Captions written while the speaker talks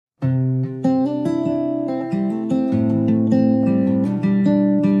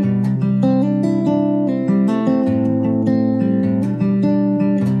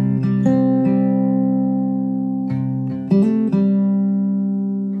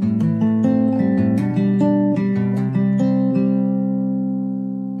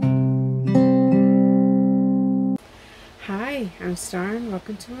I'm Star and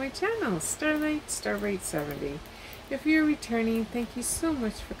welcome to my channel, Starlight70. If you're returning, thank you so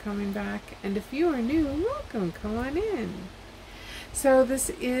much for coming back, and if you are new, welcome, come on in. So this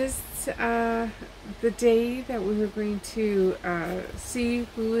is the day that we were going to see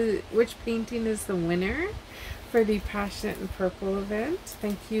which painting is the winner for the Passionate in Purple event.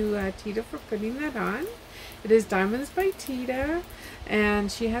 Thank you, Tita, for putting that on. It is Diamonds by Tita, and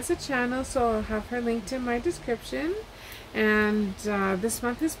she has a channel, so I'll have her linked in my description. And this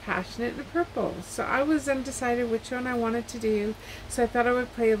month is Passionate in Purple. So I was undecided which one I wanted to do, so I thought I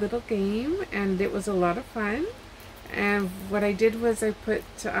would play a little game, and it was a lot of fun. And what I did was I put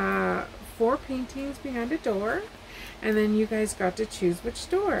 4 paintings behind a door, and then you guys got to choose which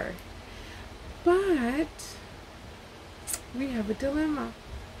door. But we have a dilemma.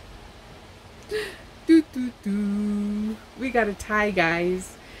 We got a tie,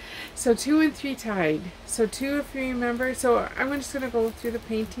 guys. So 2 and 3 tied. So 2, if you remember. So I'm just going to go through the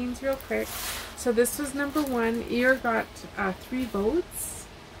paintings real quick. So this was number 1. Eeyore got 3 votes.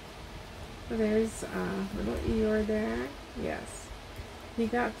 So there's little Eeyore there. Yes. He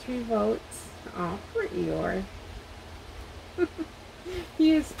got 3 votes. Oh, poor Eeyore.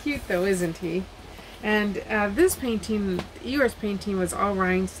 He is cute though, isn't he? And this painting, Eeyore's painting, was all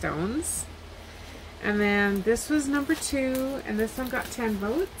rhinestones. And then this was number 2, and this one got 10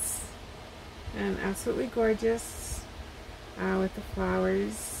 votes. And absolutely gorgeous with the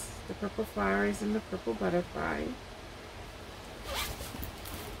flowers, the purple flowers and the purple butterfly.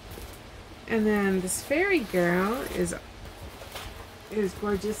 And then this fairy girl is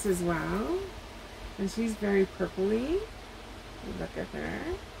gorgeous as well, and she's very purpley. Look at her.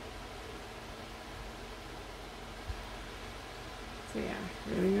 So yeah,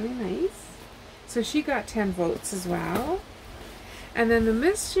 really, really nice. So she got 10 votes as well. And then the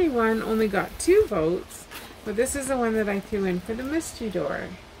mystery one only got 2 votes, but this is the one that I threw in for the mystery door.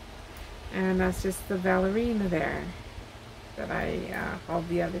 And that's just the ballerina there that I hauled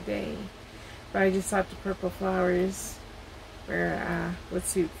the other day. But I just thought the purple flowers would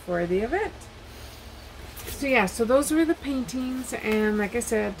suit for the event. So yeah, so those were the paintings, and like I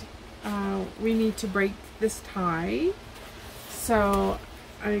said, we need to break this tie. So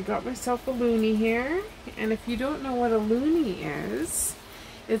I got myself a loonie here, and if you don't know what a loonie is,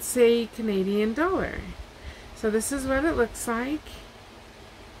 it's a Canadian dollar. So this is what it looks like.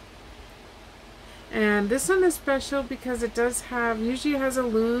 And this one is special because it does have, usually it has a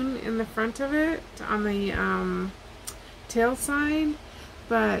loon in the front of it on the tail side,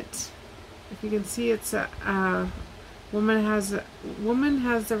 but if you can see, it's a woman has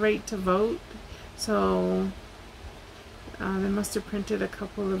the right to vote. So they must have printed a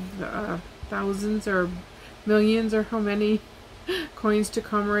couple of thousands or millions or how many coins to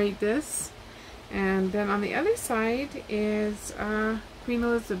commemorate this. And then on the other side is Queen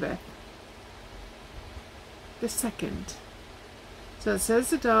Elizabeth II. So it says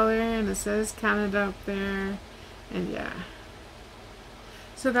the dollar and it says Canada up there, and yeah.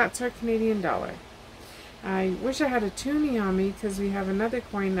 So that's our Canadian dollar. I wish I had a toonie on me because we have another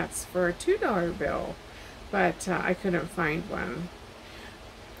coin that's for a $2 bill. But I couldn't find one.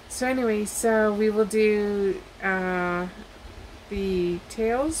 So anyway, so we will do the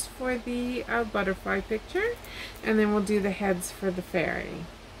tails for the butterfly picture, and then we'll do the heads for the fairy.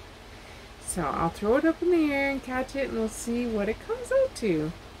 So I'll throw it up in the air and catch it, and we'll see what it comes out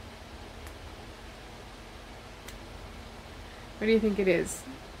to. What do you think it is?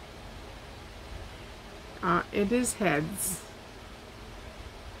 It is heads.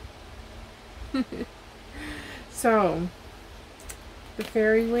 So, the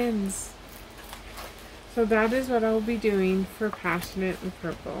fairy wins. So that is what I will be doing for Passionate in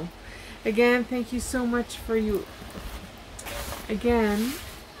Purple. Again, thank you so much for you. Again,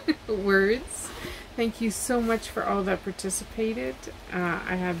 words. Thank you so much for all that participated.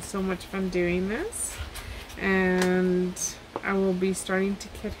 I had so much fun doing this. And I will be starting to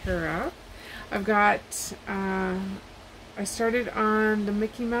kit her up. I've got, I started on the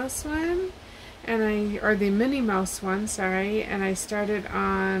Mickey Mouse one. Or the Minnie Mouse one, sorry, and I started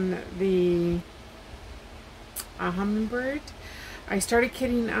on the hummingbird. I started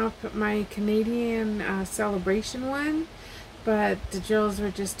kitting up my Canadian celebration one, but the drills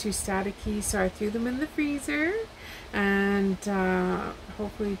were just too staticky, so I threw them in the freezer, and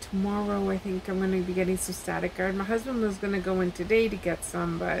hopefully tomorrow I think I'm going to be getting some static guard. My husband was going to go in today to get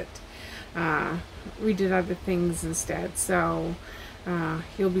some, but we did other things instead, so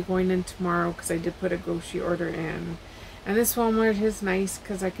he'll be going in tomorrow because I did put a grocery order in. And this Walmart is nice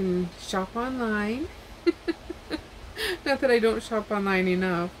because I can shop online. Not that I don't shop online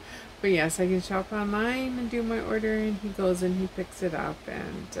enough, But yes, I can shop online and do my order, and he goes and he picks it up,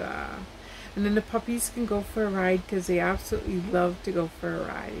 and then the puppies can go for a ride because they absolutely love to go for a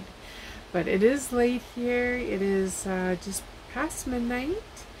ride. But it is late here. It is just past midnight.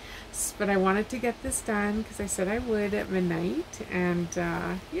 But I wanted to get this done because I said I would at midnight. And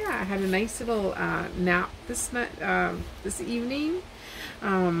yeah, I had a nice little nap this evening.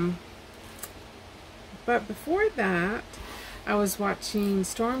 But before that, I was watching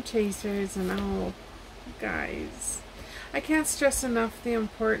Storm Chasers, and oh, guys, I can't stress enough the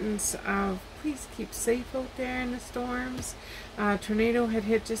importance of please keep safe out there in the storms. Tornado had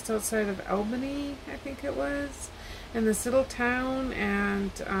hit just outside of Albany, I think it was, in this little town,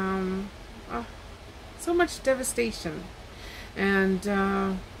 and so much devastation, and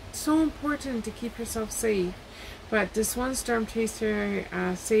so important to keep yourself safe. But this one storm chaser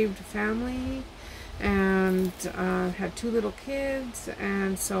saved a family, and had 2 little kids,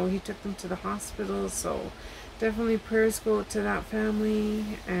 and so he took them to the hospital. So definitely prayers go out to that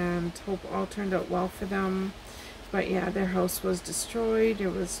family, and hope all turned out well for them. But yeah, their house was destroyed. There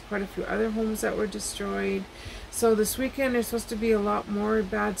was quite a few other homes that were destroyed. So this weekend there's supposed to be a lot more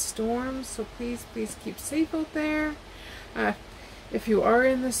bad storms, so please keep safe out there. If you are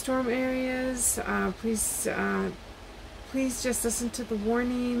in the storm areas, please just listen to the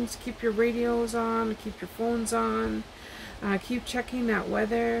warnings, keep your radios on, keep your phones on, keep checking that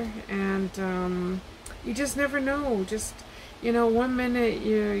weather, and you just never know. Just, you know, one minute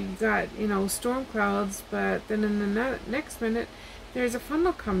you got, you know, storm clouds, but then in the next minute there's a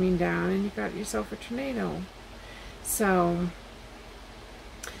funnel coming down and you got yourself a tornado. So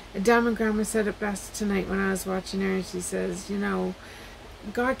Diamond Grandma said it best tonight when I was watching her, and she says, you know,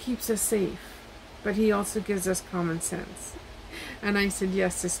 God keeps us safe, but he also gives us common sense. And I said,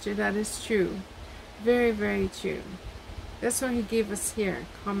 yes, sister, that is true. Very, very true. That's what he gave us here,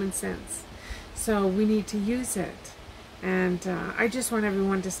 common sense. So we need to use it. And I just want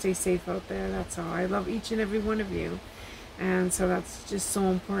everyone to stay safe out there. That's all. I love each and every one of you. And so that's just so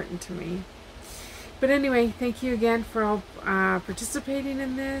important to me. But anyway, thank you again for all participating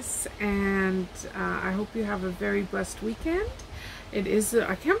in this. And I hope you have a very blessed weekend. It is,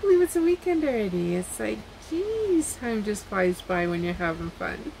 I can't believe it's a weekend already. It's like, geez, time just flies by when you're having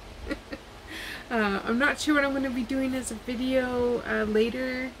fun. I'm not sure what I'm going to be doing as a video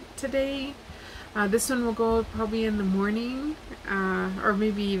later today. This one will go probably in the morning, or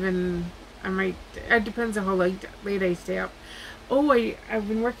maybe even, I might, it depends on how late I stay up. Oh, I've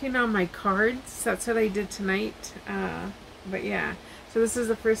been working on my cards. That's what I did tonight. But yeah, so this is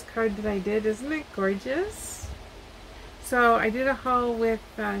the first card that I did. Isn't it gorgeous? So I did a haul with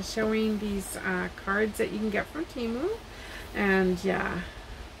showing these cards that you can get from Temu. And yeah,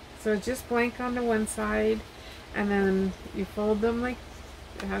 so just blank on the one side, and then you fold them like,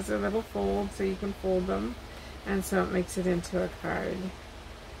 it has a little fold so you can fold them, and so it makes it into a card.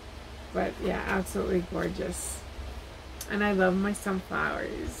 But yeah, absolutely gorgeous. And I love my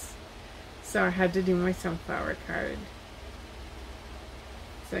sunflowers, so I had to do my sunflower card.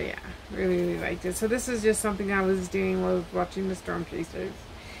 So yeah, really liked it. So this is just something I was doing while watching the Storm Chasers,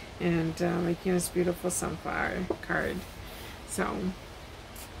 and making this beautiful sunflower card. So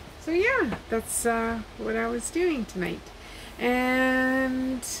yeah, that's what I was doing tonight.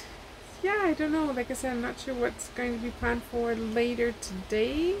 And yeah, I don't know, like I said, I'm not sure what's going to be planned for later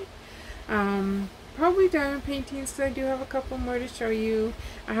today. Probably diamond paintings, because I do have a couple more to show you.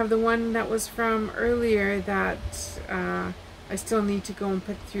 I have the one that was from earlier that I still need to go and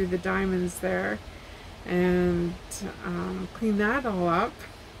pick through the diamonds there and clean that all up.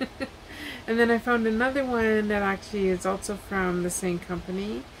 And then I found another one that actually is also from the same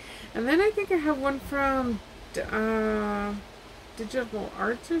company. And then I think I have one from Digital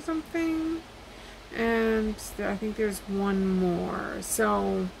Arts or something, and I think there's one more,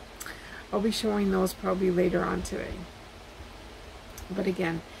 so I'll be showing those probably later on today. But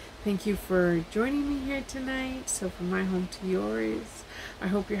again, thank you for joining me here tonight. So from my home to yours, I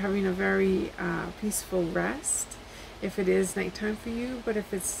hope you're having a very peaceful rest if it is nighttime for you. But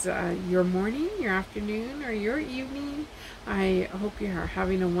if it's your morning, your afternoon, or your evening, I hope you are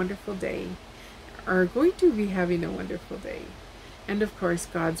having a wonderful day, are going to be having a wonderful day. And of course,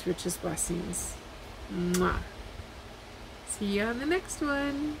 God's richest blessings. Mwah. See you on the next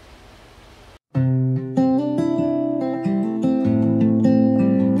one.